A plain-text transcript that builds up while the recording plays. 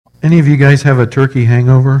Any of you guys have a turkey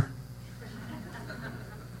hangover?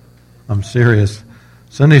 I'm serious.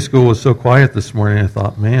 Sunday school was so quiet this morning, I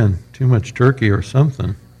thought, man, too much turkey or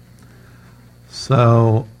something.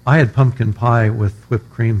 So I had pumpkin pie with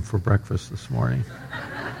whipped cream for breakfast this morning.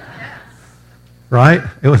 Right?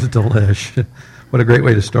 It was delish. What a great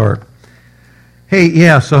way to start. Hey,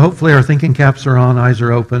 yeah, so hopefully our thinking caps are on, eyes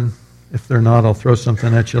are open. If they're not, I'll throw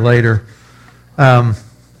something at you later.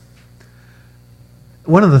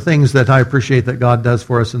 One of the things that I appreciate that God does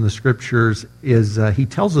for us in the Scriptures is He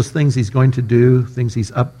tells us things He's going to do, things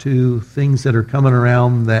He's up to, things that are coming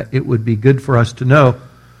around that it would be good for us to know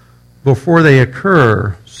before they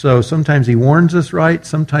occur. So sometimes He warns us, right?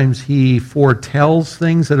 Sometimes He foretells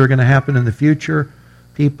things that are going to happen in the future,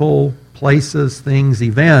 people, places, things,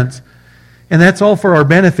 events. And that's all for our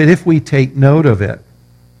benefit if we take note of it.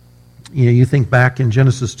 You know, you think back in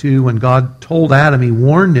Genesis 2 when God told Adam, He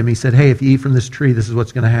warned him, He said, hey, if you eat from this tree, this is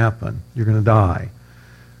what's going to happen. You're going to die.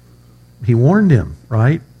 He warned him,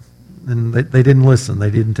 right? And they didn't listen.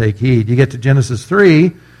 They didn't take heed. You get to Genesis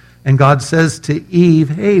 3, and God says to Eve,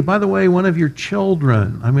 hey, by the way, one of your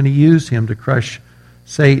children, I'm going to use him to crush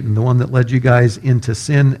Satan, the one that led you guys into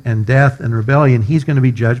sin and death and rebellion. He's going to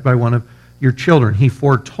be judged by one of your children. He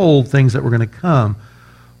foretold things that were going to come.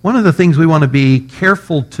 One of the things we want to be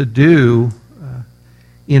careful to do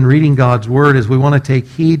in reading God's Word is we want to take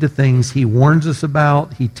heed to things He warns us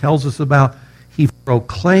about, He tells us about, He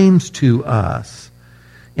proclaims to us.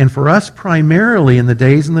 And for us primarily in the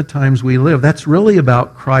days and the times we live, that's really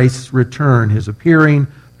about Christ's return, His appearing.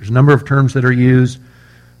 There's a number of terms that are used.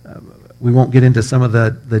 We won't get into some of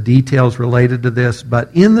the details related to this, but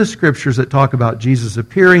in the Scriptures that talk about Jesus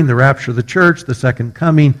appearing, the rapture of the church, the second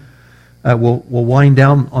coming, we'll wind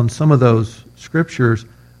down on some of those Scriptures.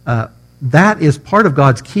 That is part of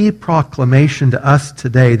God's key proclamation to us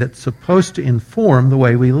today that's supposed to inform the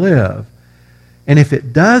way we live. And if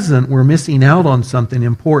it doesn't, we're missing out on something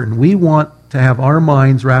important. We want to have our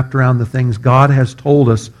minds wrapped around the things God has told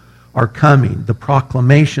us are coming, the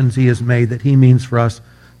proclamations He has made that He means for us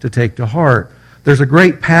to take to heart. There's a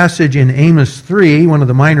great passage in Amos 3, one of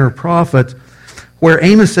the minor prophets, where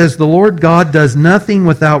Amos says, the Lord God does nothing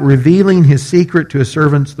without revealing His secret to His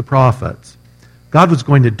servants, the prophets. God was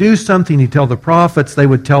going to do something. He'd tell the prophets. They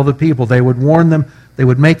would tell the people. They would warn them. They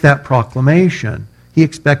would make that proclamation. He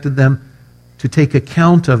expected them to take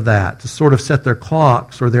account of that, to sort of set their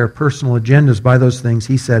clocks or their personal agendas by those things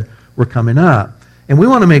He said were coming up. And we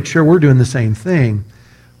want to make sure we're doing the same thing.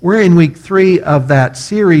 We're in week 3 of that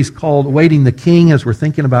series called Awaiting the King as we're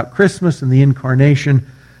thinking about Christmas and the Incarnation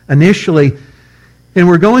initially. And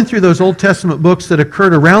we're going through those Old Testament books that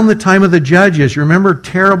occurred around the time of the Judges. You remember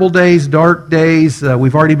terrible days, dark days.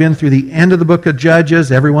 We've already been through the end of the book of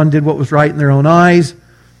Judges. Everyone did what was right in their own eyes.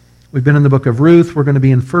 We've been in the book of Ruth. We're going to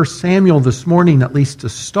be in 1 Samuel this morning, at least to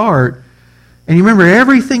start. And you remember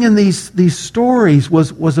everything in these stories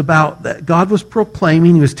was about that God was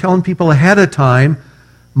proclaiming. He was telling people ahead of time,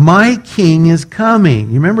 my king is coming.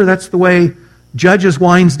 You remember that's the way Judges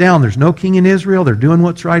winds down. There's no king in Israel. They're doing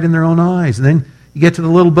what's right in their own eyes. And then you get to the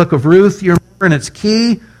little book of Ruth, you remember, and it's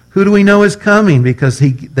key. Who do we know is coming? Because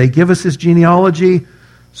they give us his genealogy.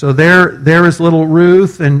 So there is little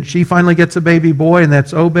Ruth, and she finally gets a baby boy, and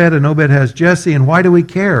that's Obed, and Obed has Jesse. And why do we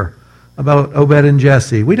care about Obed and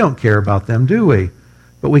Jesse? We don't care about them, do we?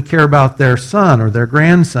 But we care about their son or their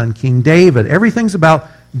grandson, King David. Everything's about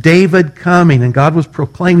David coming, and God was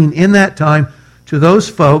proclaiming in that time to those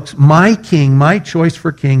folks, my king, my choice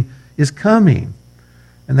for king is coming.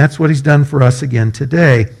 And that's what He's done for us again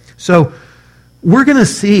today. So we're going to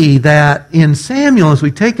see that in Samuel, as we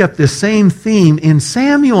take up this same theme, in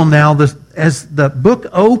Samuel now, as the book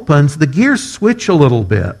opens, the gears switch a little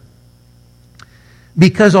bit.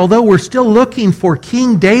 Because although we're still looking for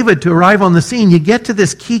King David to arrive on the scene, you get to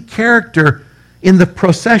this key character in the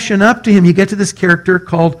procession up to him. You get to this character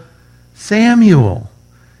called Samuel.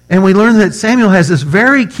 And we learn that Samuel has this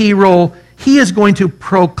very key role. He is going to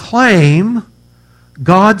proclaim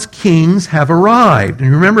God's kings have arrived.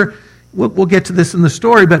 And remember, we'll get to this in the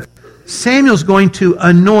story, but Samuel's going to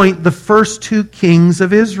anoint the first 2 kings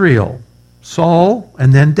of Israel, Saul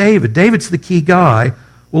and then David. David's the key guy.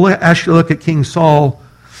 We'll actually look at King Saul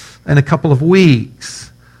in a couple of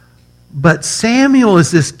weeks. But Samuel is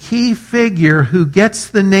this key figure who gets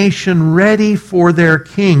the nation ready for their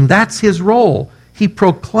king. That's his role. He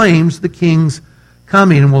proclaims the king's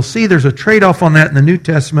coming. And we'll see there's a trade-off on that in the New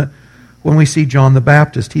Testament when we see John the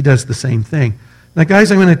Baptist. He does the same thing. Now,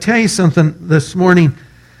 guys, I'm going to tell you something this morning.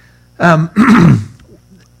 I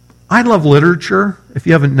love literature. If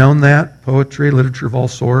you haven't known that, poetry, literature of all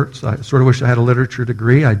sorts. I sort of wish I had a literature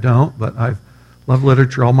degree. I don't, but I've Love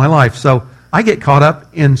literature all my life. So I get caught up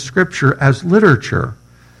in Scripture as literature.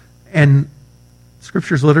 And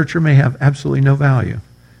Scripture's literature may have absolutely no value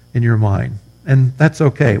in your mind. And that's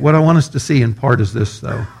okay. What I want us to see in part is this,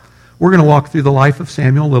 though. We're going to walk through the life of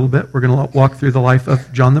Samuel a little bit. We're going to walk through the life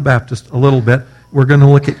of John the Baptist a little bit. We're going to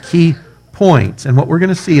look at key points. And what we're going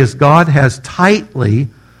to see is God has tightly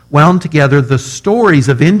wound together the stories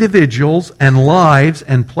of individuals and lives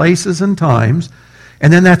and places and times.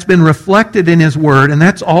 And then that's been reflected in His Word, and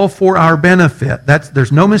that's all for our benefit.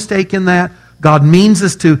 There's no mistake in that. God means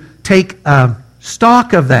us to take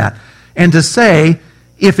stock of that and to say,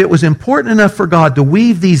 if it was important enough for God to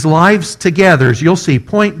weave these lives together, as you'll see,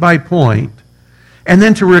 point by point, and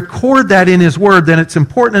then to record that in His Word, then it's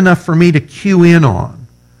important enough for me to cue in on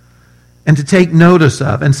and to take notice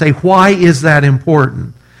of and say, why is that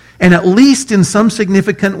important? And at least in some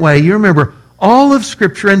significant way, you remember, all of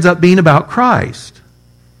Scripture ends up being about Christ.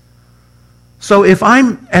 So as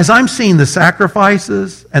I'm seeing the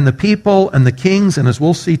sacrifices and the people and the kings, and as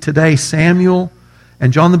we'll see today, Samuel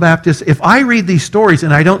and John the Baptist, if I read these stories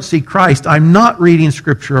and I don't see Christ, I'm not reading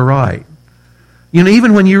Scripture right. You know,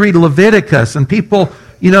 even when you read Leviticus and people,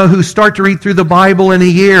 who start to read through the Bible in a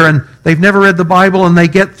year and they've never read the Bible and they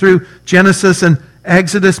get through Genesis and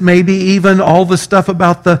Exodus, maybe even all the stuff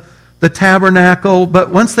about the tabernacle,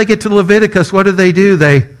 but once they get to Leviticus, what do?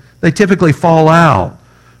 They typically fall out,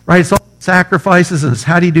 right? It's all sacrifices and it's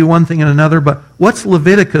how do you do one thing and another, but what's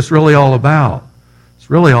Leviticus really all about?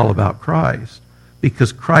 It's really all about Christ,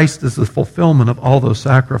 because Christ is the fulfillment of all those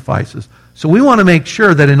sacrifices. So we want to make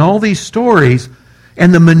sure that in all these stories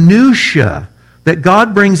and the minutia that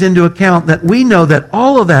God brings into account, that we know that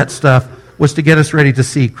all of that stuff was to get us ready to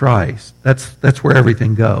see Christ. That's where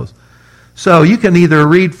everything goes. So you can either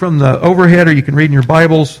read from the overhead or you can read in your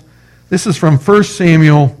Bibles. This is from 1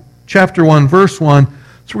 Samuel chapter 1, verse 1.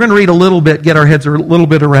 So we're going to read a little bit, get our heads a little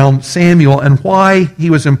bit around Samuel and why he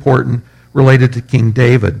was important related to King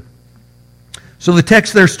David. So the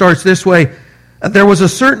text there starts this way. There was a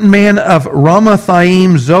certain man of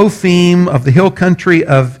Ramathaim Zophim of the hill country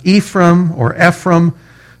of Ephraim,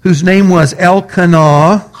 whose name was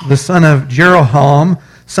Elkanah, the son of Jeroham,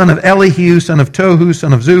 son of Elihu, son of Tohu,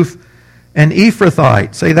 son of Zuph, an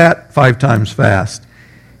Ephrathite. Say that 5 times fast.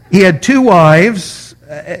 He had 2 wives,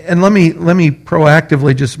 and let me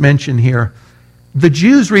proactively just mention here, the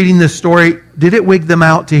Jews reading this story, did it wig them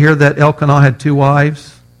out to hear that Elkanah had 2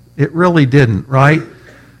 wives? It really didn't, right?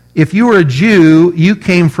 If you were a Jew, you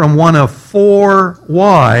came from one of 4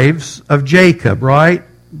 wives of Jacob, right?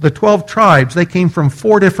 The 12 tribes, they came from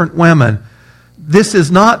 4 different women. This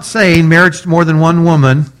is not saying marriage to more than one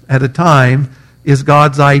woman at a time is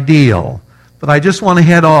God's ideal. But I just want to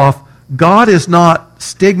head off. God is not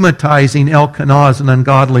stigmatizing Elkanah as an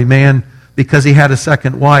ungodly man because he had a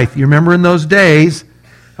second wife. You remember in those days,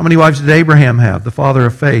 how many wives did Abraham have, the father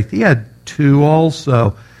of faith? He had 2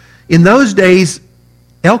 also. In those days,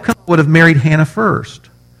 Elkanah would have married Hannah first.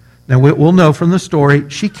 Now, we'll know from the story,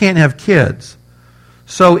 she can't have kids.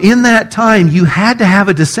 So in that time, you had to have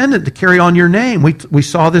a descendant to carry on your name. We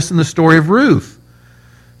saw this in the story of Ruth.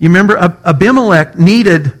 You remember Elimelech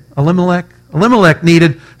needed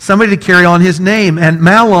somebody to carry on his name and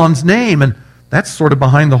Mahlon's name. And that's sort of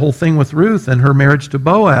behind the whole thing with Ruth and her marriage to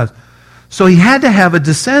Boaz. So he had to have a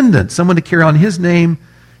descendant, someone to carry on his name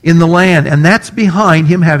in the land. And that's behind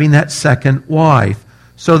him having that second wife.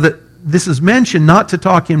 So that this is mentioned not to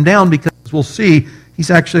talk him down, because we'll see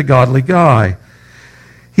he's actually a godly guy.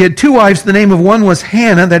 He had 2 wives. The name of one was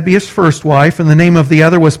Hannah, that'd be his first wife, and the name of the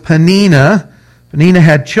other was Peninnah. Peninnah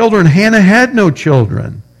had children. Hannah had no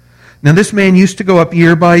children. Now this man used to go up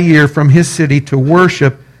year by year from his city to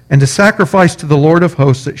worship and to sacrifice to the Lord of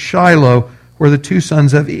hosts at Shiloh, where the 2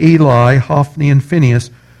 sons of Eli, Hophni and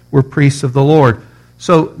Phinehas, were priests of the Lord.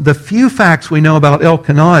 So the few facts we know about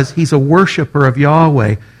Elkanah is he's a worshiper of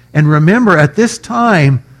Yahweh. And remember, at this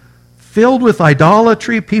time, filled with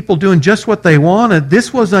idolatry, people doing just what they wanted,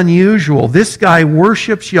 this was unusual. This guy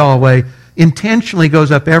worships Yahweh, intentionally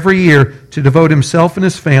goes up every year to devote himself and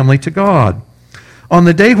his family to God. On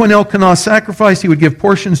the day when Elkanah sacrificed, he would give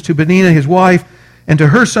portions to Peninnah, his wife, and to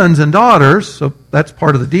her sons and daughters, so that's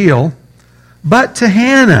part of the deal. But to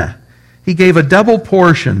Hannah, he gave a double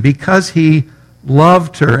portion because he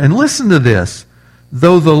loved her. And listen to this.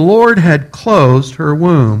 Though the Lord had closed her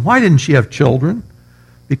womb. Why didn't she have children?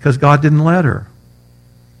 Because God didn't let her.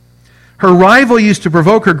 Her rival used to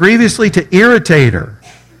provoke her grievously to irritate her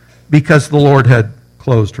because the Lord had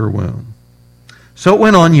closed her womb. So it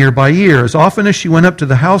went on year by year. As often as she went up to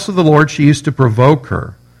the house of the Lord, she used to provoke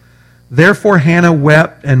her. Therefore Hannah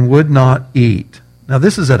wept and would not eat. Now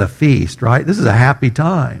this is at a feast, right? This is a happy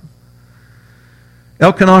time.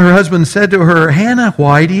 Elkanah, her husband, said to her, Hannah,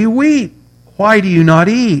 why do you weep? Why do you not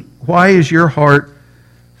eat? Why is your heart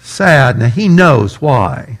sad? Now, he knows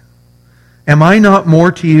why. Am I not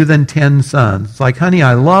more to you than 10 sons? It's like, honey,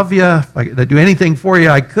 I love you. If I could do anything for you,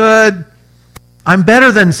 I could. I'm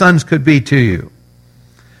better than sons could be to you.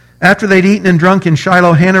 After they'd eaten and drunk in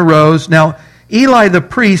Shiloh, Hannah rose. Now, Eli the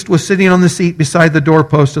priest was sitting on the seat beside the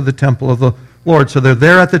doorpost of the temple of the Lord. So they're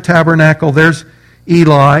there at the tabernacle. There's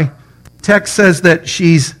Eli. Text says that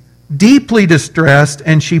she's deeply distressed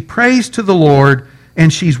and she prays to the Lord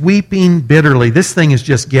and she's weeping bitterly. This thing is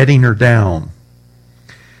just getting her down.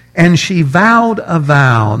 And she vowed a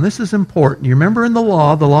vow. And this is important. You remember in the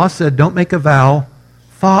law said don't make a vow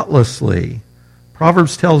thoughtlessly.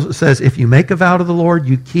 Proverbs says if you make a vow to the Lord,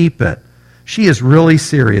 you keep it. She is really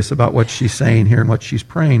serious about what she's saying here and what she's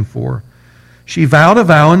praying for. She vowed a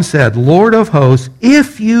vow and said, Lord of hosts,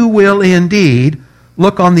 if you will indeed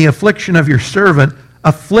look on the affliction of your servant,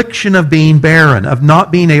 affliction of being barren, of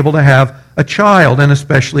not being able to have a child, and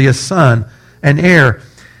especially a son, an heir.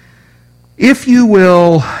 If you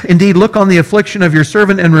will indeed look on the affliction of your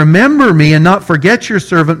servant and remember me and not forget your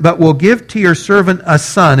servant, but will give to your servant a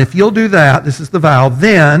son, if you'll do that, this is the vow,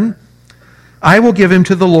 then I will give him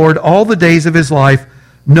to the Lord all the days of his life.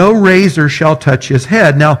 No razor shall touch his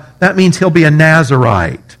head. Now, that means he'll be a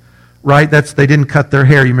Nazirite, right? They didn't cut their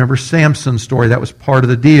hair. You remember Samson's story. That was part of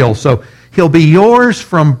the deal. So he'll be yours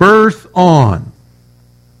from birth on.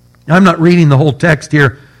 Now, I'm not reading the whole text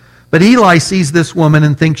here, but Eli sees this woman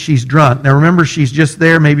and thinks she's drunk. Now, remember, she's just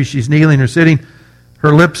there. Maybe she's kneeling or sitting.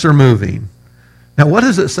 Her lips are moving. Now, what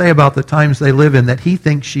does it say about the times they live in that he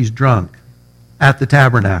thinks she's drunk at the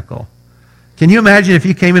tabernacle? Can you imagine if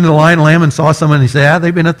you came into the Lion and Lamb and saw someone and you say,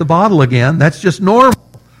 they've been at the bottle again. That's just normal.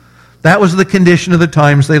 That was the condition of the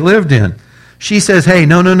times they lived in. She says, hey,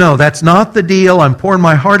 no, that's not the deal. I'm pouring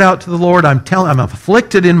my heart out to the Lord. I'm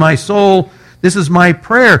afflicted in my soul. This is my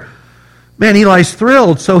prayer. Man, Eli's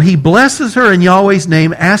thrilled. So he blesses her in Yahweh's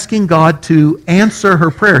name, asking God to answer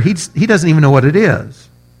her prayer. He doesn't even know what it is.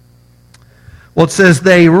 Well, it says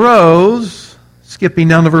they rose, skipping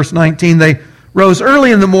down to verse 19, they rose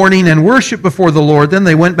early in the morning and worshiped before the Lord. Then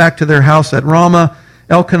they went back to their house at Ramah.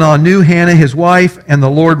 Elkanah knew Hannah, his wife, and the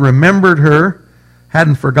Lord remembered her,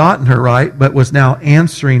 hadn't forgotten her, right, but was now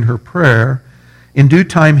answering her prayer. In due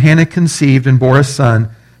time, Hannah conceived and bore a son.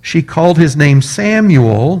 She called his name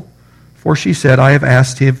Samuel, for she said, I have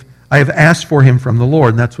asked for him from the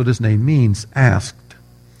Lord. And that's what his name means, asked.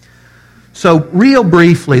 So real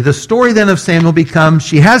briefly, the story then of Samuel becomes,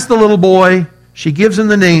 she has the little boy, she gives him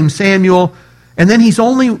the name Samuel, and then he's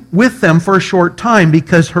only with them for a short time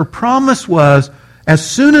because her promise was, as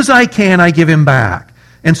soon as I can, I give him back.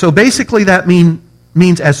 And so basically that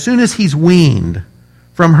means as soon as he's weaned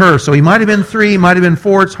from her. So he might have been 3, he might have been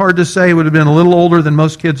 4, it's hard to say. He would have been a little older than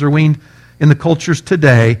most kids are weaned in the cultures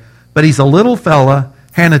today. But he's a little fella.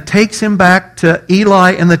 Hannah takes him back to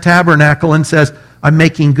Eli in the tabernacle and says, I'm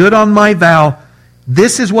making good on my vow.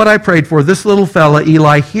 This is what I prayed for, this little fella,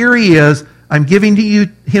 Eli. Here he is. I'm giving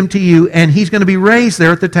him to you, and he's going to be raised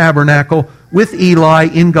there at the tabernacle with Eli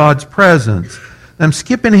in God's presence. I'm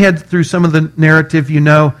skipping ahead through some of the narrative you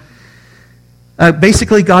know.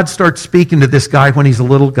 Basically, God starts speaking to this guy when he's a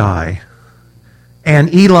little guy.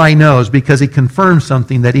 And Eli knows because he confirms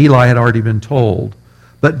something that Eli had already been told.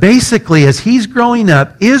 But basically, as he's growing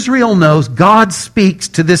up, Israel knows God speaks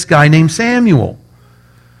to this guy named Samuel.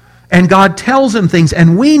 And God tells him things.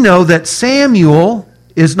 And we know that Samuel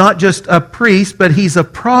is not just a priest, but he's a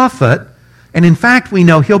prophet. And in fact, we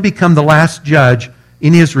know he'll become the last judge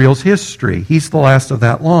in Israel's history. He's the last of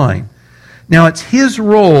that line. Now, it's his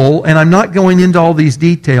role, and I'm not going into all these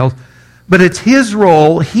details, but it's his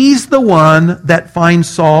role. He's the one that finds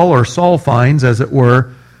Saul, or Saul finds, as it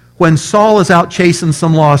were, when Saul is out chasing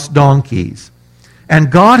some lost donkeys.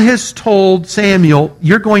 And God has told Samuel,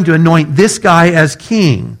 you're going to anoint this guy as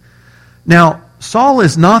king. Now, Saul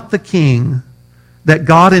is not the king that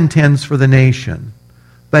God intends for the nation,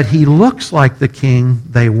 but he looks like the king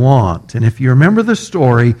they want. And if you remember the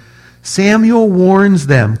story, Samuel warns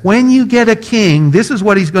them, when you get a king, this is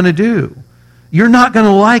what he's going to do. You're not going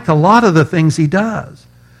to like a lot of the things he does.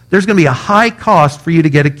 There's going to be a high cost for you to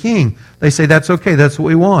get a king. They say, that's okay, that's what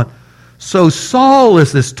we want. So Saul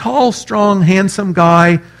is this tall, strong, handsome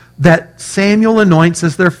guy that Samuel anoints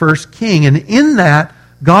as their first king. And in that,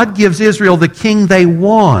 God gives Israel the king they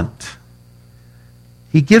want.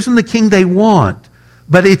 He gives them the king they want.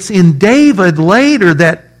 But it's in David later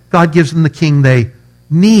that God gives them the king they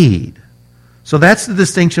need. So that's the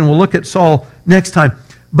distinction. We'll look at Saul next time.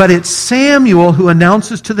 But it's Samuel who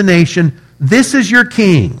announces to the nation, this is your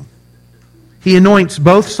king. He anoints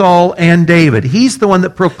both Saul and David. He's the one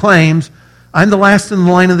that proclaims, I'm the last in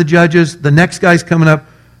the line of the judges. The next guys coming up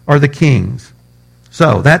are the kings.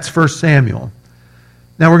 So that's 1 Samuel.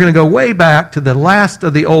 Now we're going to go way back to the last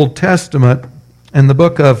of the Old Testament in the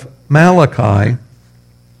book of Malachi.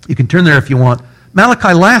 You can turn there if you want.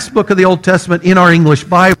 Malachi, last book of the Old Testament in our English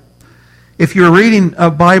Bible. If you're reading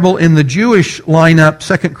a Bible in the Jewish lineup,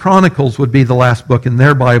 2 Chronicles would be the last book in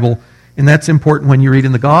their Bible. And that's important when you read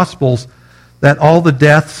in the Gospels, that all the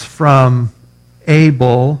deaths from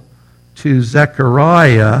Abel to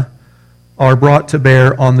Zechariah are brought to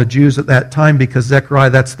bear on the Jews at that time, because Zechariah,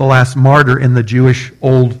 that's the last martyr in the Jewish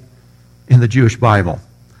Bible.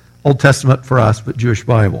 Old Testament for us, but Jewish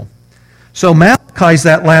Bible. So Malachi's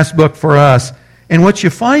that last book for us. And what you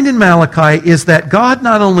find in Malachi is that God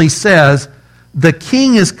not only says the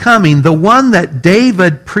king is coming, the one that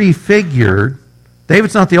David prefigured.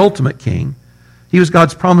 David's not the ultimate king. He was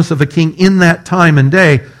God's promise of a king in that time and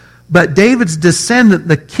day. But David's descendant,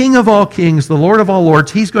 the King of all kings, the Lord of all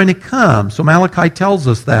lords, he's going to come. So Malachi tells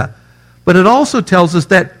us that. But it also tells us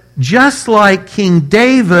that just like King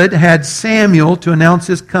David had Samuel to announce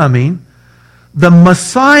his coming, the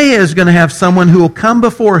Messiah is going to have someone who will come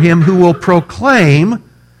before him who will proclaim,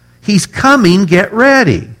 he's coming, get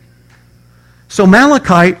ready. So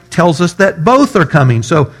Malachi tells us that both are coming.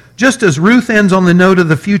 So just as Ruth ends on the note of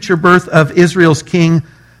the future birth of Israel's king,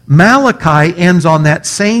 Malachi ends on that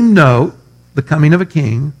same note, the coming of a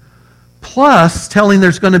king, plus telling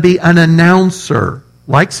there's going to be an announcer.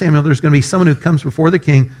 Like Samuel, there's going to be someone who comes before the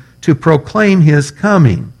king to proclaim his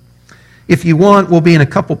coming. If you want, we'll be in a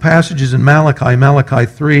couple passages in Malachi, Malachi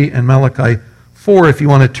 3 and Malachi 4, if you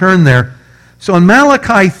want to turn there. So in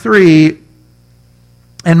Malachi 3,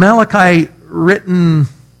 and Malachi written,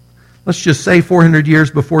 let's just say 400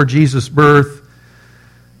 years before Jesus' birth,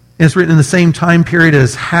 it's written in the same time period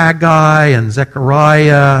as Haggai and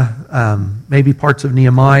Zechariah, maybe parts of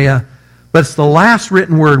Nehemiah. But it's the last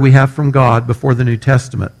written word we have from God before the New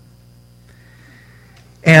Testament.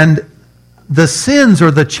 And the sins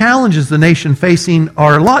or the challenges the nation facing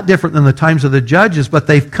are a lot different than the times of the judges, but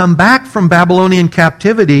they've come back from Babylonian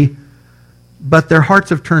captivity, but their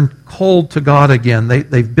hearts have turned cold to God again.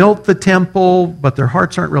 They've built the temple, but their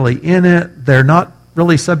hearts aren't really in it. They're not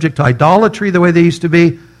really subject to idolatry the way they used to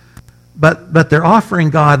be. But they're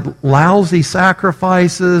offering God lousy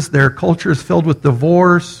sacrifices. Their culture is filled with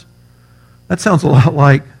divorce. That sounds a lot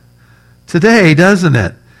like today, doesn't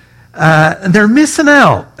it? And they're missing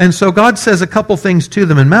out. And so God says a couple things to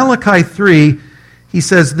them. In Malachi 3, he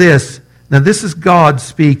says this. Now this is God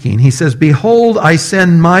speaking. He says, "Behold, I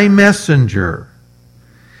send my messenger.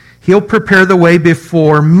 He'll prepare the way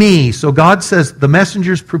before me." So God says the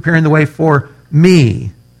messenger's preparing the way for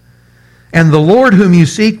me. "And the Lord whom you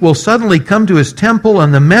seek will suddenly come to his temple,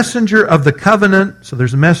 and the messenger of the covenant," so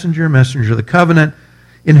there's a messenger of the covenant,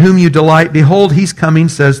 "in whom you delight, behold, he's coming,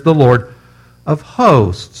 says the Lord of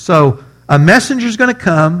hosts." So a messenger's going to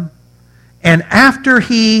come, and after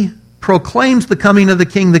he proclaims the coming of the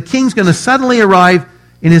king's going to suddenly arrive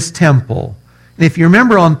in his temple. And if you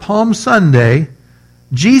remember on Palm Sunday,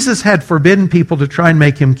 Jesus had forbidden people to try and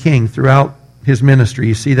make him king throughout his ministry.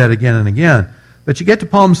 You see that again and again. But you get to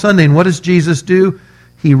Palm Sunday, and what does Jesus do?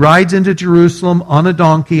 He rides into Jerusalem on a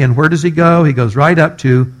donkey, and where does he go? He goes right up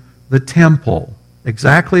to the temple,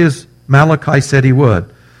 exactly as Malachi said he would.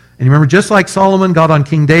 And you remember, just like Solomon got on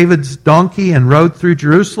King David's donkey and rode through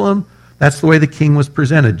Jerusalem, that's the way the king was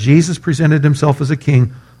presented. Jesus presented himself as a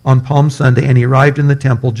king on Palm Sunday, and he arrived in the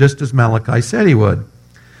temple just as Malachi said he would.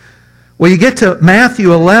 Well, you get to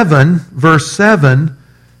Matthew 11, verse 7,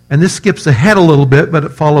 and this skips ahead a little bit, but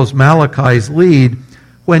it follows Malachi's lead.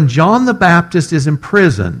 When John the Baptist is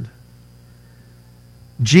imprisoned,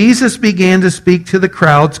 Jesus began to speak to the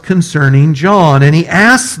crowds concerning John, and he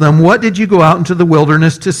asks them, "What did you go out into the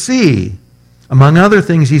wilderness to see?" Among other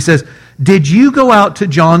things, he says, "Did you go out to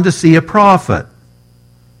John to see a prophet?"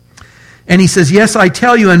 And he says, "Yes, I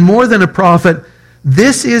tell you, and more than a prophet,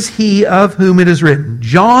 this is he of whom it is written.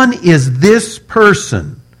 John is this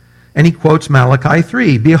person." And he quotes Malachi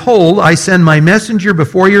 3, "Behold, I send my messenger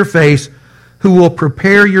before your face, who will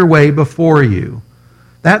prepare your way before you."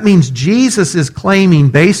 That means Jesus is claiming,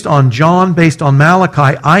 based on John, based on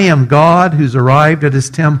Malachi, I am God who's arrived at his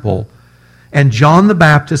temple. And John the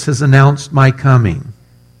Baptist has announced my coming.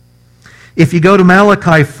 If you go to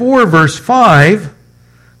Malachi 4, verse 5,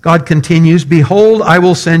 God continues, "Behold, I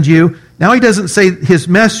will send you." Now he doesn't say his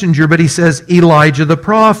messenger, but he says Elijah the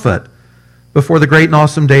prophet. "Before the great and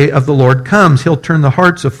awesome day of the Lord comes, he'll turn the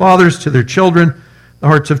hearts of fathers to their children, the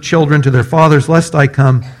hearts of children to their fathers, lest I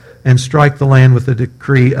come and strike the land with a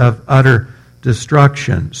decree of utter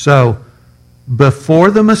destruction." So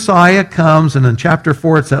before the Messiah comes, and in chapter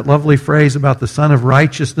 4 it's that lovely phrase about the Son of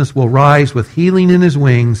Righteousness will rise with healing in his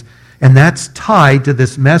wings, and that's tied to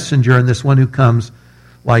this messenger and this one who comes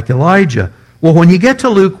like Elijah. Well, when you get to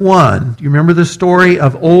Luke 1, do you remember the story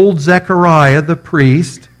of old Zechariah the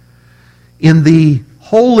priest in the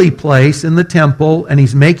holy place in the temple, and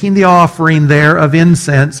he's making the offering there of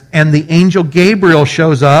incense, and the angel Gabriel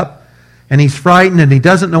shows up, and he's frightened, and he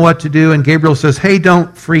doesn't know what to do, and Gabriel says, hey,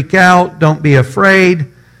 don't freak out, don't be afraid.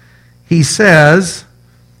 He says,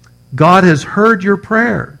 God has heard your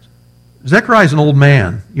prayers. Zechariah's an old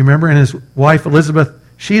man, you remember, and his wife Elizabeth,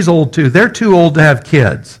 she's old too. They're too old to have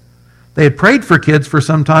kids. They had prayed for kids for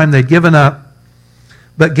some time, they'd given up,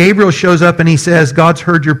 but Gabriel shows up and he says, God's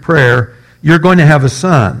heard your prayer. You're going to have a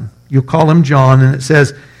son. You'll call him John. And it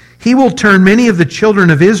says, he will turn many of the children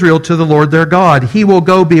of Israel to the Lord their God. He will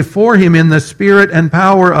go before him in the spirit and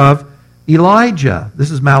power of Elijah. This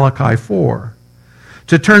is Malachi 4.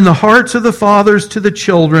 To turn the hearts of the fathers to the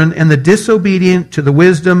children and the disobedient to the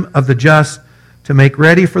wisdom of the just, to make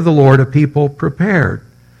ready for the Lord a people prepared.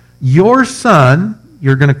 Your son,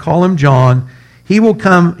 you're going to call him John, he will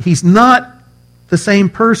come. He's not the same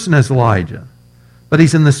person as Elijah, but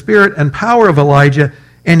he's in the spirit and power of Elijah,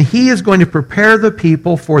 and he is going to prepare the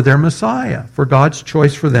people for their Messiah, for God's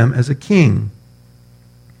choice for them as a king.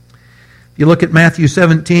 If you look at Matthew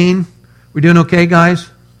 17, we doing okay, guys?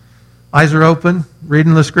 Eyes are open?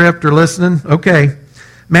 Reading the script or listening? Okay.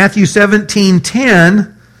 Matthew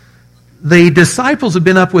 17:10, the disciples had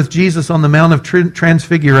been up with Jesus on the Mount of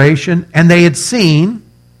Transfiguration, and they had seen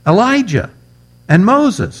Elijah and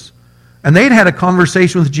Moses. And they'd had a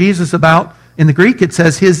conversation with Jesus about, in the Greek it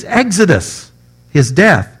says, his exodus, his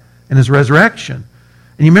death, and his resurrection.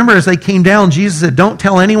 And you remember as they came down, Jesus said, don't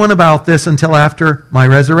tell anyone about this until after my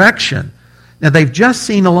resurrection. Now they've just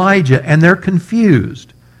seen Elijah, and they're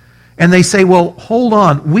confused. And they say, well, hold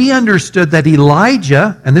on. We understood that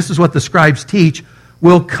Elijah, and this is what the scribes teach,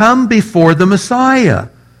 will come before the Messiah.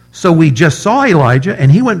 So we just saw Elijah,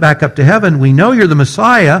 and he went back up to heaven. We know you're the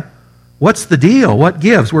Messiah. What's the deal? What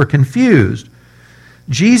gives? We're confused.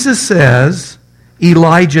 Jesus says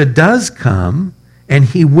Elijah does come, and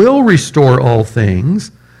he will restore all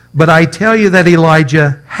things. But I tell you that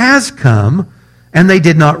Elijah has come, and they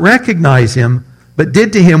did not recognize him, but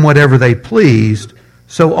did to him whatever they pleased.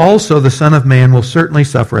 So also the Son of Man will certainly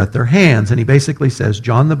suffer at their hands. And he basically says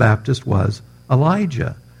John the Baptist was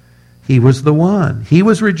Elijah. He was the one. He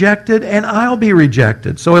was rejected, and I'll be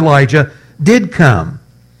rejected. So Elijah did come.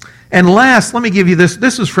 And last, let me give you this.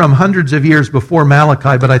 This is from hundreds of years before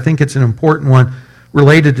Malachi, but I think it's an important one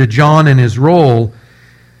related to John and his role.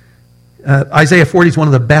 Isaiah 40 is one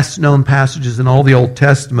of the best-known passages in all the Old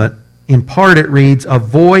Testament. In part it reads, a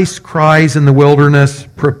voice cries in the wilderness,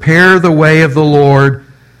 prepare the way of the Lord,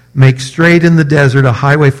 make straight in the desert a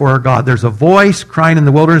highway for our God. There's a voice crying in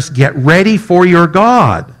the wilderness, get ready for your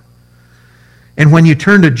God. And when you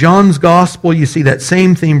turn to John's Gospel, you see that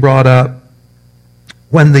same theme brought up.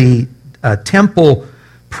 When the temple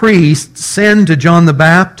priests send to John the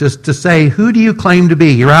Baptist to say, who do you claim to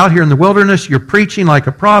be? You're out here in the wilderness, you're preaching like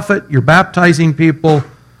a prophet, you're baptizing people.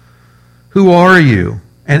 Who are you?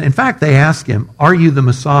 And in fact, they ask him, are you the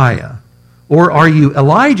Messiah? Or are you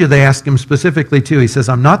Elijah? They ask him specifically too. He says,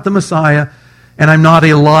 I'm not the Messiah, and I'm not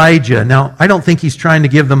Elijah. Now, I don't think he's trying to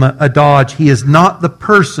give them a dodge. He is not the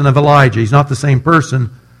person of Elijah. He's not the same person.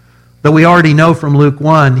 Though we already know from Luke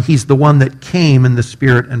 1, he's the one that came in the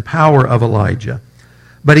spirit and power of Elijah.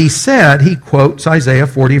 But he said, he quotes Isaiah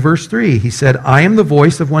 40 verse 3. He said, I am the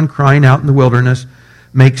voice of one crying out in the wilderness,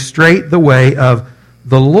 make straight the way of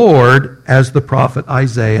the Lord, as the prophet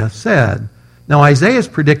Isaiah said. Now Isaiah is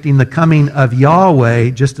predicting the coming of Yahweh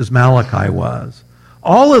just as Malachi was.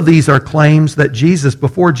 All of these are claims that Jesus,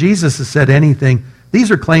 before Jesus has said anything, these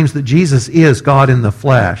are claims that Jesus is God in the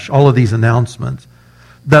flesh, all of these announcements.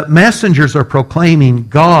 The messengers are proclaiming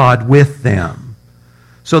God with them.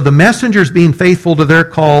 So the messengers being faithful to their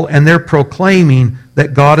call, and they're proclaiming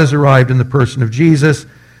that God has arrived in the person of Jesus.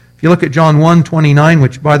 If you look at John 1:29,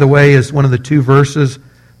 which by the way is one of the two verses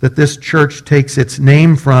that this church takes its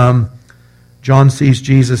name from, John sees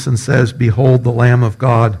Jesus and says, behold the Lamb of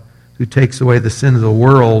God who takes away the sin of the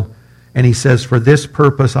world. And he says, for this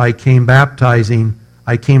purpose I came baptizing.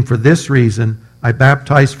 I came for this reason. I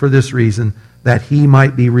baptized for this reason, that he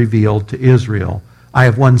might be revealed to Israel. I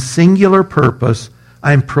have one singular purpose.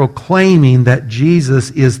 I'm proclaiming that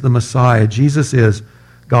Jesus is the Messiah. Jesus is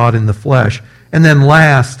God in the flesh. And then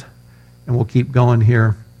last, and we'll keep going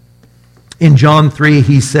here, in John 3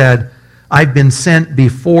 he said, I've been sent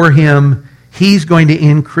before him. He's going to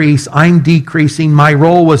increase. I'm decreasing. My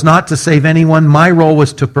role was not to save anyone. My role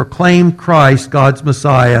was to proclaim Christ, God's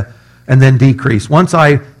Messiah, and then decrease. Once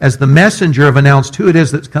I, as the messenger, have announced who it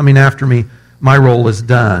is that's coming after me, my role is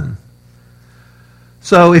done.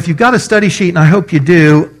 So if you've got a study sheet, and I hope you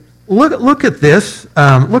do, look at this.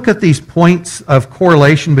 Look at these points of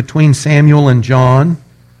correlation between Samuel and John.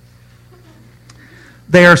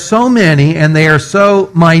 They are so many and they are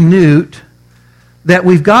so minute that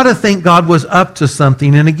we've got to think God was up to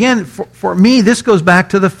something. And again, for me, this goes back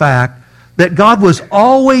to the fact that God was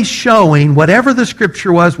always showing, whatever the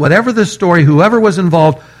scripture was, whatever the story, whoever was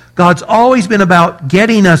involved, God's always been about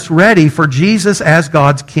getting us ready for Jesus as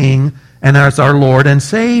God's King and as our Lord and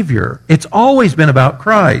Savior. It's always been about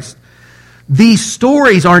Christ. These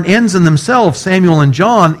stories aren't ends in themselves, Samuel and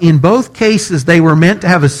John. In both cases, they were meant to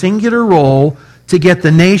have a singular role to get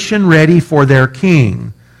the nation ready for their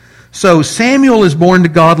king. So Samuel is born to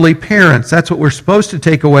godly parents. That's what we're supposed to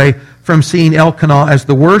take away from seeing Elkanah as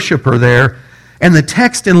the worshiper there. And the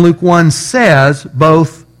text in Luke 1 says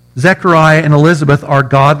both Zechariah and Elizabeth are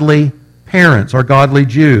godly parents, are godly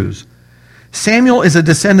Jews. Samuel is a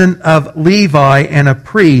descendant of Levi and a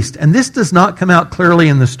priest, and this does not come out clearly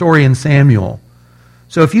in the story in Samuel.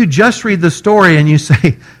 So if you just read the story and you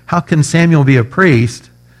say, how can Samuel be a priest?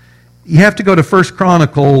 You have to go to 1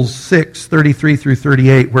 Chronicles 6, 33 through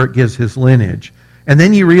 38, where it gives his lineage. And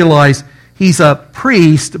then you realize he's a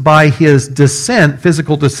priest by his descent,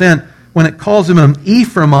 physical descent. When it calls him an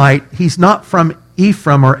Ephraimite, he's not from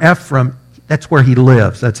Ephraim or Ephraim. That's where he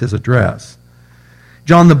lives. That's his address.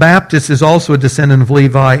 John the Baptist is also a descendant of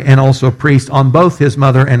Levi and also a priest on both his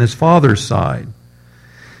mother and his father's side.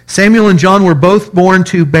 Samuel and John were both born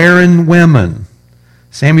to barren women.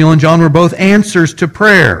 Samuel and John were both answers to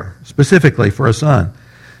prayer, specifically for a son.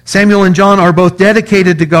 Samuel and John are both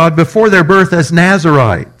dedicated to God before their birth as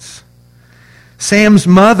Nazarites. Sam's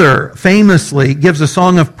mother famously gives a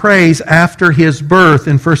song of praise after his birth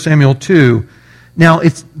in 1 Samuel 2. Now,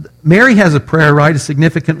 Mary has a prayer, right, a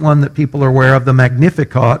significant one that people are aware of, the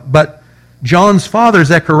Magnificat, but John's father,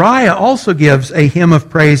 Zechariah, also gives a hymn of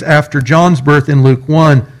praise after John's birth in Luke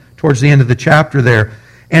 1, towards the end of the chapter there.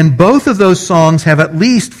 And both of those songs have at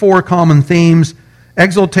least four common themes.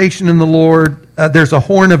 Exaltation in the Lord, there's a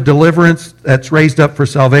horn of deliverance that's raised up for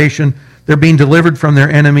salvation. They're being delivered from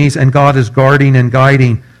their enemies, and God is guarding and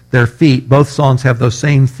guiding their feet. Both songs have those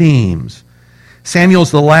same themes.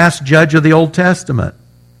 Samuel's the last judge of the Old Testament.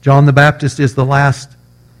 John the Baptist is the last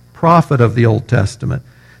prophet of the Old Testament.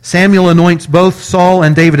 Samuel anoints both Saul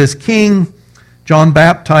and David as king. John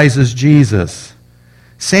baptizes Jesus.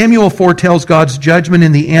 Samuel foretells God's judgment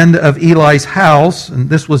in the end of Eli's house, and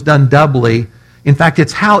this was done doubly. In fact,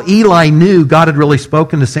 it's how Eli knew God had really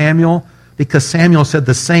spoken to Samuel, because Samuel said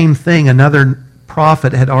the same thing another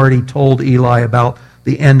prophet had already told Eli about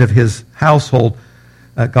the end of his household.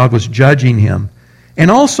 God was judging him.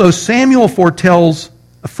 And also, Samuel foretells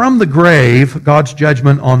from the grave God's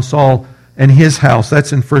judgment on Saul and his house.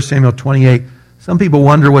 That's in 1 Samuel 28. Some people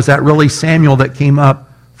wonder, was that really Samuel that came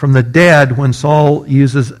up from the dead when Saul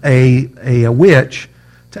uses a witch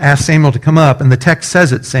to ask Samuel to come up? And the text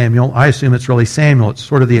says it's Samuel. I assume it's really Samuel. It's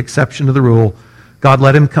sort of the exception to the rule. God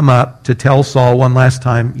let him come up to tell Saul one last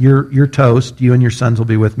time, you're toast. You and your sons will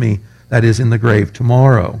be with me. That is in the grave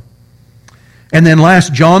tomorrow. And then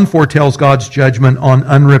last, John foretells God's judgment on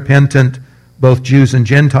unrepentant, both Jews and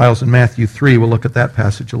Gentiles in Matthew 3. We'll look at that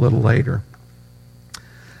passage a little later.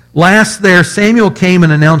 Last there, Samuel came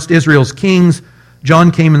and announced Israel's kings.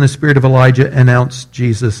 John came in the spirit of Elijah and announced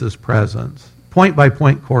Jesus' presence.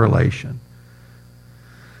 Point-by-point correlation.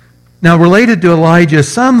 Now, related to Elijah,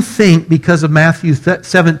 some think because of Matthew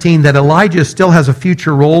 17 that Elijah still has a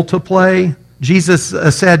future role to play. Jesus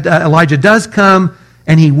said Elijah does come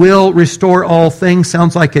and he will restore all things.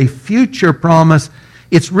 Sounds like a future promise.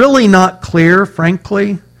 It's really not clear,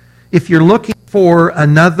 frankly. If you're looking for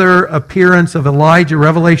another appearance of Elijah,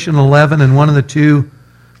 Revelation 11 and one of the two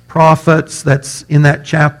prophets that's in that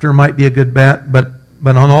chapter might be a good bet, but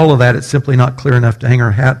on all of that, it's simply not clear enough to hang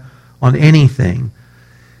our hat on anything.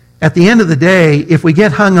 At the end of the day, if we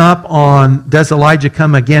get hung up on does Elijah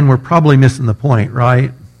come again, we're probably missing the point,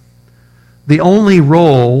 right? The only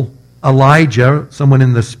role Elijah, someone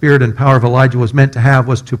in the spirit and power of Elijah, was meant to have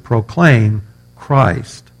was to proclaim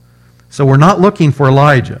Christ. So we're not looking for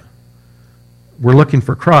Elijah. We're looking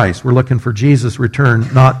for Christ. We're looking for Jesus' return,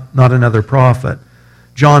 not another prophet.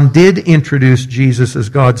 John did introduce Jesus as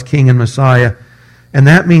God's King and Messiah, and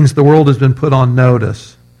that means the world has been put on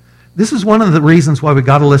notice. This is one of the reasons why we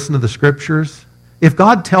got to listen to the Scriptures. If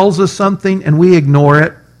God tells us something and we ignore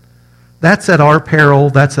it, that's at our peril,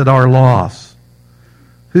 that's at our loss.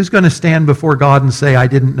 Who's going to stand before God and say, I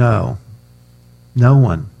didn't know? No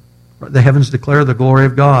one. The heavens declare the glory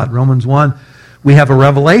of God. Romans 1, we have a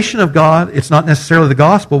revelation of God. It's not necessarily the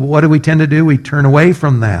gospel, but what do we tend to do? We turn away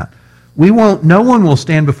from that. No one will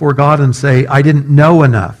stand before God and say, I didn't know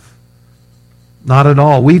enough. Not at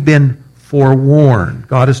all. We've been forewarned.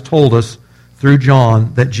 God has told us through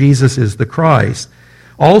John that Jesus is the Christ.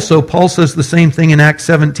 Also, Paul says the same thing in Acts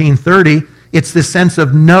 17:30. It's this sense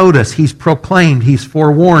of notice. He's proclaimed, he's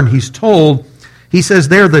forewarned, he's told. He says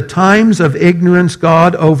there, the times of ignorance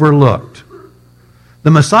God overlooked.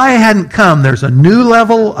 The Messiah hadn't come. There's a new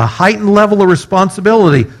level, a heightened level of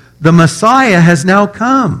responsibility. The Messiah has now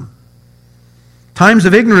come. Times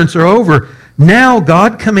of ignorance are over. Now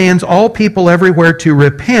God commands all people everywhere to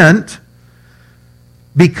repent,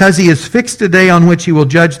 because he has fixed a day on which he will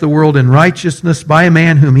judge the world in righteousness by a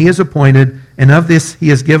man whom he has appointed, and of this he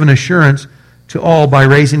has given assurance to all by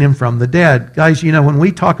raising him from the dead. Guys, when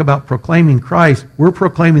we talk about proclaiming Christ, we're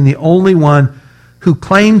proclaiming the only one who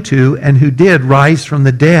claimed to and who did rise from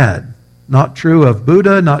the dead. Not true of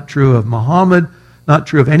Buddha, not true of Muhammad, not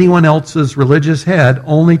true of anyone else's religious head,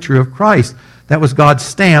 only true of Christ. That was God's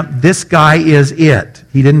stamp. This guy is it.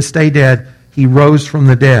 He didn't stay dead. He rose from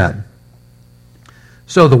the dead.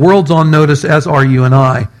 So the world's on notice, as are you and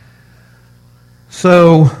I.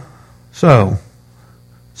 So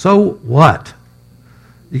what?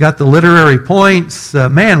 You got the literary points.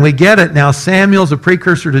 Man, we get it. Now Samuel's a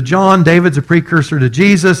precursor to John. David's a precursor to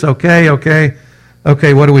Jesus. Okay,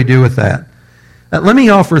 what do we do with that? Let me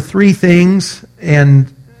offer three things,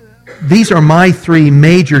 and these are my three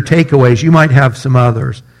major takeaways. You might have some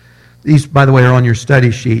others. These, by the way, are on your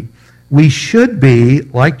study sheet. We should be,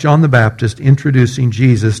 like John the Baptist, introducing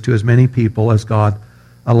Jesus to as many people as God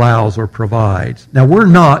allows or provides. Now, we're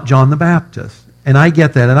not John the Baptist, and I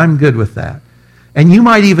get that, and I'm good with that. And you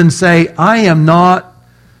might even say, I am not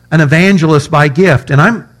an evangelist by gift, and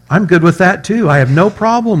I'm good with that too. I have no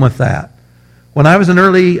problem with that. When I was an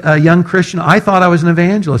early young Christian, I thought I was an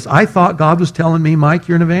evangelist. I thought God was telling me, Mike,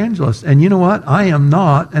 you're an evangelist. And you know what? I am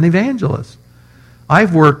not an evangelist.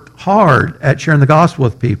 I've worked hard at sharing the gospel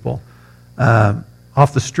with people.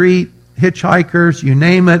 Off the street, hitchhikers, you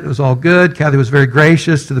name it. It was all good. Kathy was very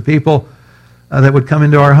gracious to the people that would come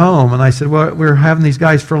into our home. And I said, well, we're having these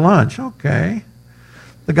guys for lunch. Okay.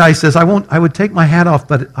 The guy says, I would take my hat off,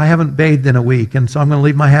 but I haven't bathed in a week, and so I'm going to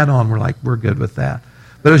leave my hat on. We're like, we're good with that.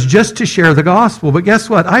 But it was just to share the gospel. But guess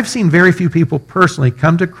what? I've seen very few people personally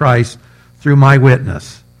come to Christ through my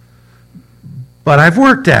witness. But I've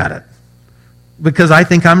worked at it because I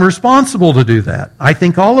think I'm responsible to do that. I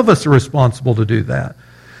think all of us are responsible to do that.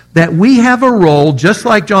 That we have a role, just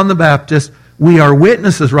like John the Baptist. We are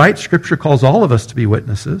witnesses, right? Scripture calls all of us to be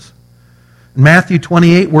witnesses. In Matthew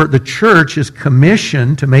 28, where the church is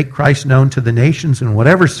commissioned to make Christ known to the nations in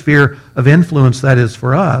whatever sphere of influence that is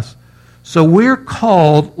for us. So we're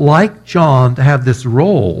called, like John, to have this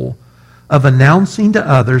role of announcing to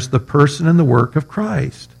others the person and the work of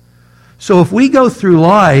Christ. So if we go through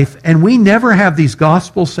life and we never have these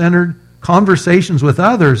gospel-centered conversations with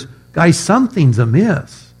others, guys, something's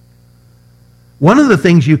amiss. One of the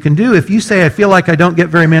things you can do, if you say, I feel like I don't get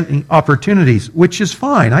very many opportunities, which is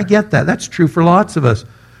fine, I get that. That's true for lots of us.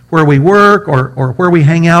 Where we work or where we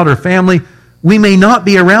hang out or family, we may not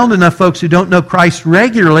be around enough folks who don't know Christ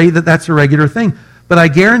regularly that that's a regular thing. But I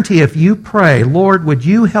guarantee if you pray, Lord, would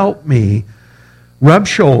you help me rub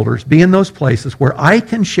shoulders, be in those places where I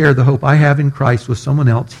can share the hope I have in Christ with someone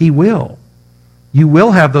else, He will. You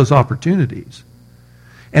will have those opportunities.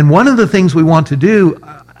 And one of the things we want to do,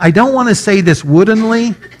 I don't want to say this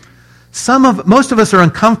woodenly. Most of us are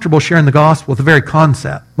uncomfortable sharing the gospel with the very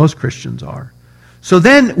concept. Most Christians are. So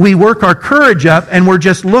then we work our courage up and we're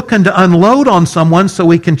just looking to unload on someone so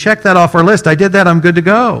we can check that off our list. I did that, I'm good to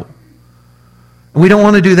go. And we don't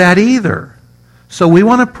want to do that either. So we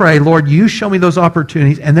want to pray, Lord, you show me those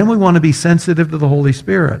opportunities, and then we want to be sensitive to the Holy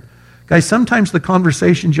Spirit. Guys, sometimes the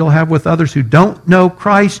conversations you'll have with others who don't know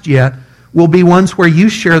Christ yet will be ones where you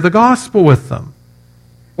share the gospel with them.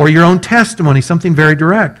 Or your own testimony, something very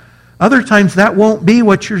direct. Other times that won't be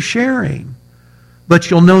what you're sharing. But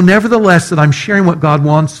you'll know nevertheless that I'm sharing what God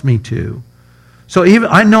wants me to. So even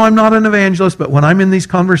I know I'm not an evangelist, but when I'm in these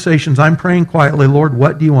conversations, I'm praying quietly, Lord,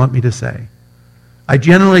 what do you want me to say? I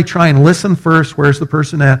generally try and listen first, where's the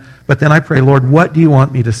person at? But then I pray, Lord, what do you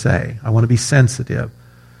want me to say? I want to be sensitive.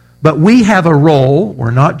 But we have a role.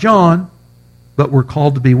 We're not John, but we're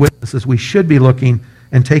called to be witnesses. We should be looking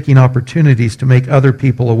and taking opportunities to make other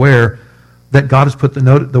people aware that God has put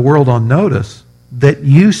the world on notice, that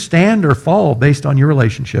you stand or fall based on your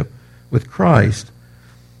relationship with Christ.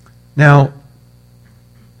 Now,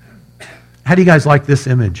 How do you guys like this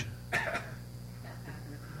image?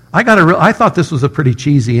 I thought this was a pretty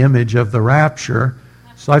cheesy image of the rapture,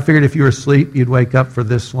 so I figured if you were asleep, you'd wake up for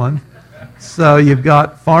this one. So you've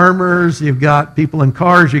got farmers, you've got people in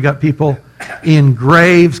cars, you've got people in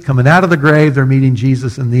graves coming out of the grave. They're meeting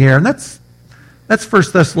Jesus in the air. And that's 1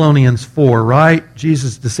 Thessalonians 4, right?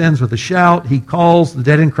 Jesus descends with a shout. He calls, the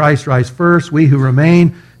dead in Christ rise first. We who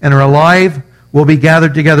remain and are alive will be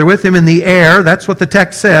gathered together with him in the air. That's what the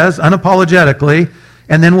text says, unapologetically.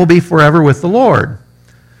 And then we'll be forever with the Lord.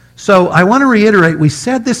 So I want to reiterate, we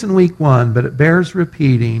said this in week 1, but it bears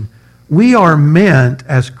repeating. We are meant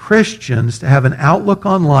as Christians to have an outlook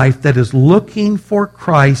on life that is looking for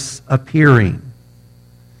Christ's appearing.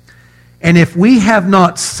 And if we have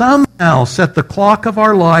not somehow set the clock of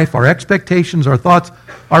our life, our expectations, our thoughts,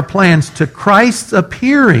 our plans to Christ's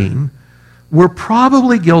appearing, we're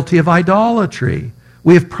probably guilty of idolatry.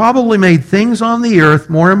 We have probably made things on the earth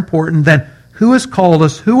more important than who has called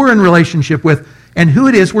us, who we're in relationship with, and who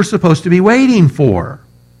it is we're supposed to be waiting for.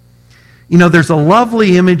 You know, there's a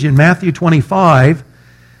lovely image in Matthew 25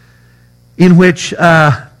 in which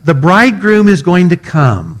the bridegroom is going to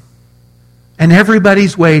come, and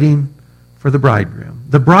everybody's waiting for the bridegroom.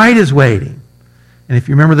 The bride is waiting. And if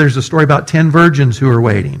you remember, there's a story about 10 virgins who are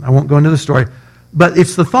waiting. I won't go into the story. But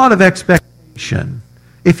it's the thought of expectation.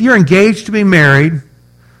 If you're engaged to be married,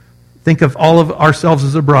 think of all of ourselves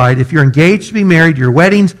as a bride. If you're engaged to be married, your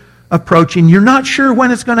wedding's approaching, you're not sure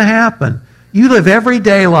when it's going to happen. You live every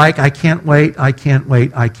day like, I can't wait, I can't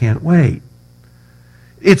wait, I can't wait.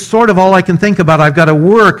 It's sort of all I can think about. I've got to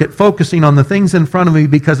work at focusing on the things in front of me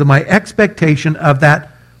because of my expectation of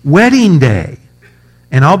that wedding day.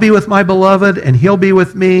 And I'll be with my beloved, and he'll be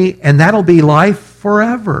with me, and that'll be life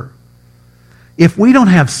forever. If we don't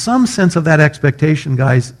have some sense of that expectation,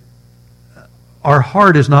 guys, our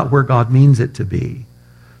heart is not where God means it to be.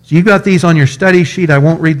 So you've got these on your study sheet. I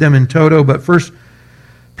won't read them in toto, but 1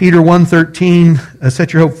 Peter 1:13,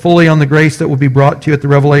 set your hope fully on the grace that will be brought to you at the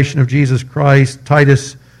revelation of Jesus Christ.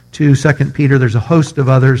 Titus 2, 2 Peter, there's a host of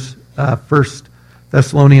others. 1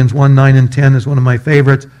 Thessalonians 1, 9 and 10 is one of my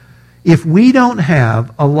favorites. If we don't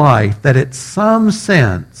have a life that at some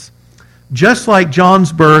sense, just like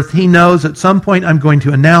John's birth, he knows at some point I'm going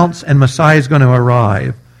to announce and Messiah is going to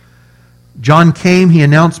arrive. John came, he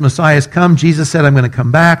announced Messiah has come. Jesus said, I'm going to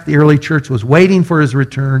come back. The early church was waiting for his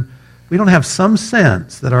return. We don't have some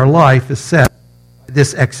sense that our life is set.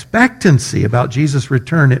 This expectancy about Jesus'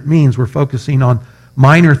 return, it means we're focusing on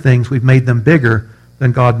minor things. We've made them bigger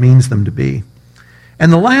than God means them to be.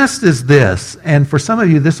 And the last is this, and for some of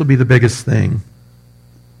you this will be the biggest thing.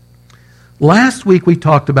 Last week we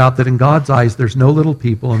talked about that in God's eyes there's no little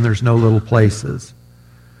people and there's no little places.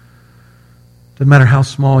 Doesn't matter how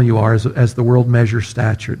small you are as the world measures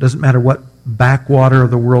stature. It doesn't matter what backwater of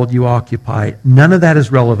the world you occupy. None of that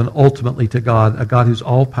is relevant ultimately to God, a God who's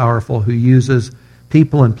all-powerful, who uses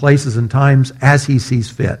people and places and times as he sees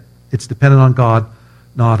fit. It's dependent on God,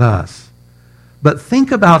 not us. But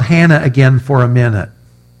think about Hannah again for a minute.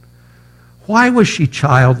 Why was she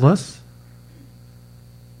childless?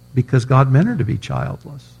 Because God meant her to be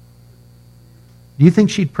childless. Do you think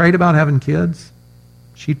she'd prayed about having kids?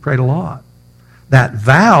 She'd prayed a lot. That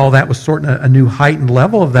vow, that was sort of a new heightened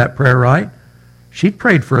level of that prayer, right? She'd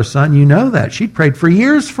prayed for a son, you know that. She'd prayed for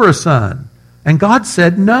years for a son. And God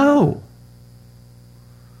said no.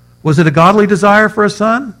 Was it a godly desire for a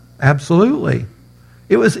son? Absolutely.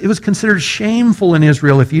 It was considered shameful in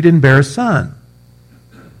Israel if you didn't bear a son.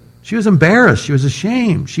 She was embarrassed. She was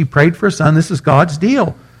ashamed. She prayed for a son. This is God's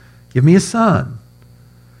deal. Give me a son.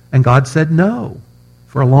 And God said no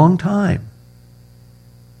for a long time.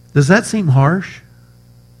 Does that seem harsh?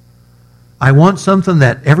 I want something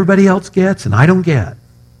that everybody else gets and I don't get.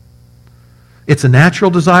 It's a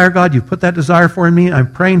natural desire, God. You put that desire for in me.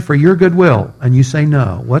 I'm praying for your goodwill. And you say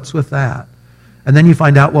no. What's with that? And then you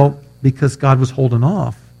find out, well, because God was holding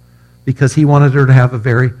off. Because he wanted her to have a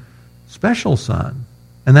very special son.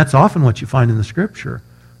 And that's often what you find in the Scripture.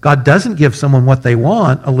 God doesn't give someone what they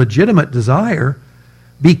want, a legitimate desire,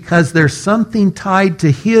 because there's something tied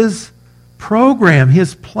to his program,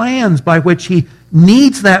 his plans by which he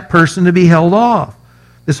needs that person to be held off.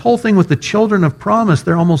 This whole thing with the children of promise,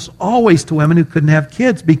 they're almost always to women who couldn't have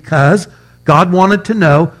kids because God wanted to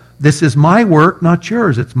know, this is my work, not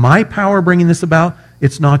yours. It's my power bringing this about.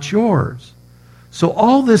 It's not yours. So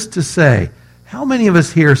all this to say, how many of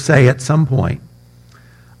us here say at some point,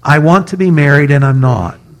 I want to be married and I'm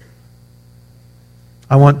not.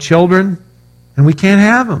 I want children and we can't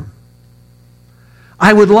have them.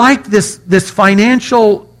 I would like this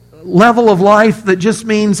financial level of life that just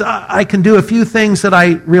means I can do a few things that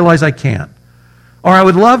I realize I can't. Or I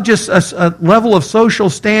would love just a level of social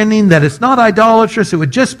standing that it's not idolatrous. It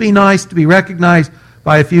would just be nice to be recognized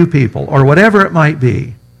by a few people, or whatever it might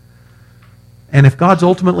be. And if God's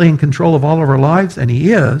ultimately in control of all of our lives, and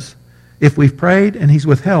He is, if we've prayed and He's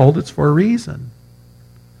withheld, it's for a reason.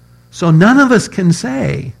 So none of us can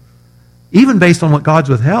say, even based on what God's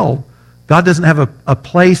withheld, God doesn't have a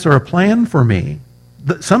place or a plan for me.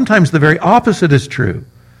 Sometimes the very opposite is true.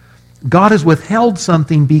 God has withheld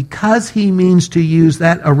something because He means to use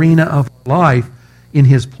that arena of life in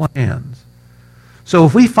His plans. So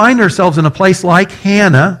if we find ourselves in a place like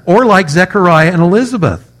Hannah or like Zechariah and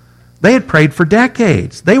Elizabeth, they had prayed for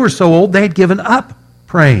decades. They were so old they had given up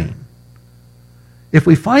praying. If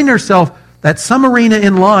we find ourselves at some arena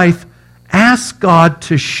in life, ask God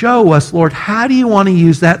to show us, Lord, how do you want to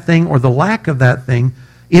use that thing or the lack of that thing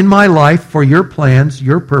in my life for your plans,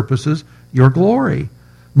 your purposes, your glory?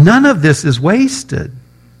 None of this is wasted.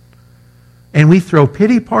 And we throw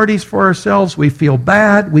pity parties for ourselves. We feel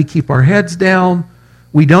bad. We keep our heads down.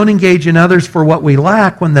 We don't engage in others for what we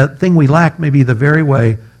lack when the thing we lack may be the very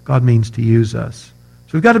way God means to use us.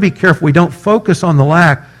 So we've got to be careful. We don't focus on the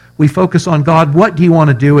lack. We focus on God. What do you want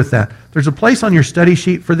to do with that? There's a place on your study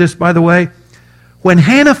sheet for this, by the way. When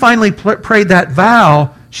Hannah finally prayed that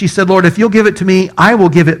vow, she said, Lord, if you'll give it to me, I will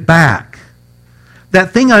give it back.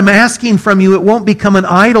 That thing I'm asking from you, it won't become an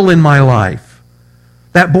idol in my life.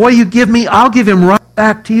 That boy you give me, I'll give him right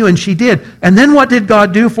back to you. And she did. And then what did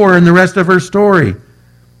God do for her in the rest of her story?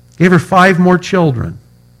 Gave her 5 more children.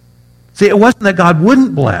 See, it wasn't that God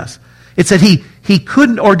wouldn't bless. It's that He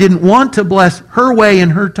couldn't or didn't want to bless her way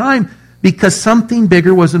in her time because something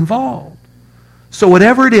bigger was involved. So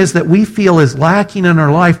whatever it is that we feel is lacking in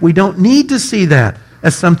our life, we don't need to see that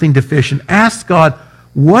as something deficient. Ask God,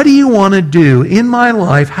 what do you want to do in my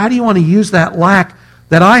life? How do you want to use that lack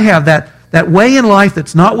that I have, that way in life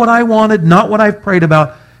that's not what I wanted, not what I've prayed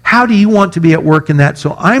about? How do you want to be at work in that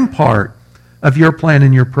so I'm part of your plan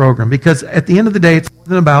and your program? Because at the end of the day, it's more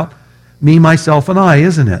than about me, myself, and I,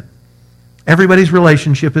 isn't it? Everybody's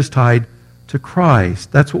relationship is tied to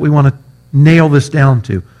Christ. That's what we want to nail this down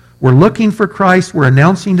to. We're looking for Christ. We're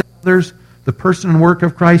announcing to others the person and work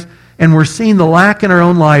of Christ. And we're seeing the lack in our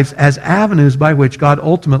own lives as avenues by which God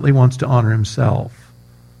ultimately wants to honor Himself.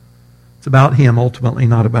 It's about Him ultimately,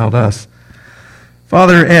 not about us.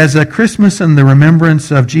 Father, as Christmas and the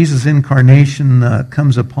remembrance of Jesus' incarnation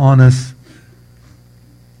comes upon us,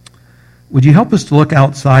 would you help us to look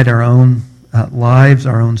outside our own lives,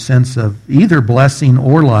 our own sense of either blessing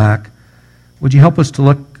or lack? Would you help us to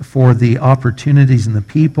look for the opportunities and the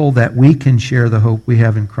people that we can share the hope we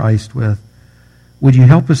have in Christ with? Would you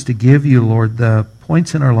help us to give you, Lord, the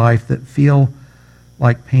points in our life that feel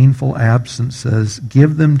like painful absences,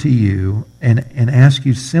 give them to you and ask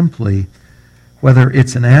you simply, whether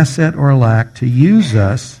it's an asset or a lack, to use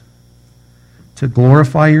us to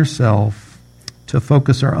glorify yourself, to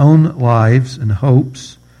focus our own lives and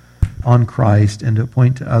hopes on Christ, and to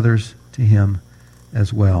point to others to Him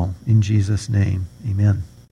as well. In Jesus' name, amen.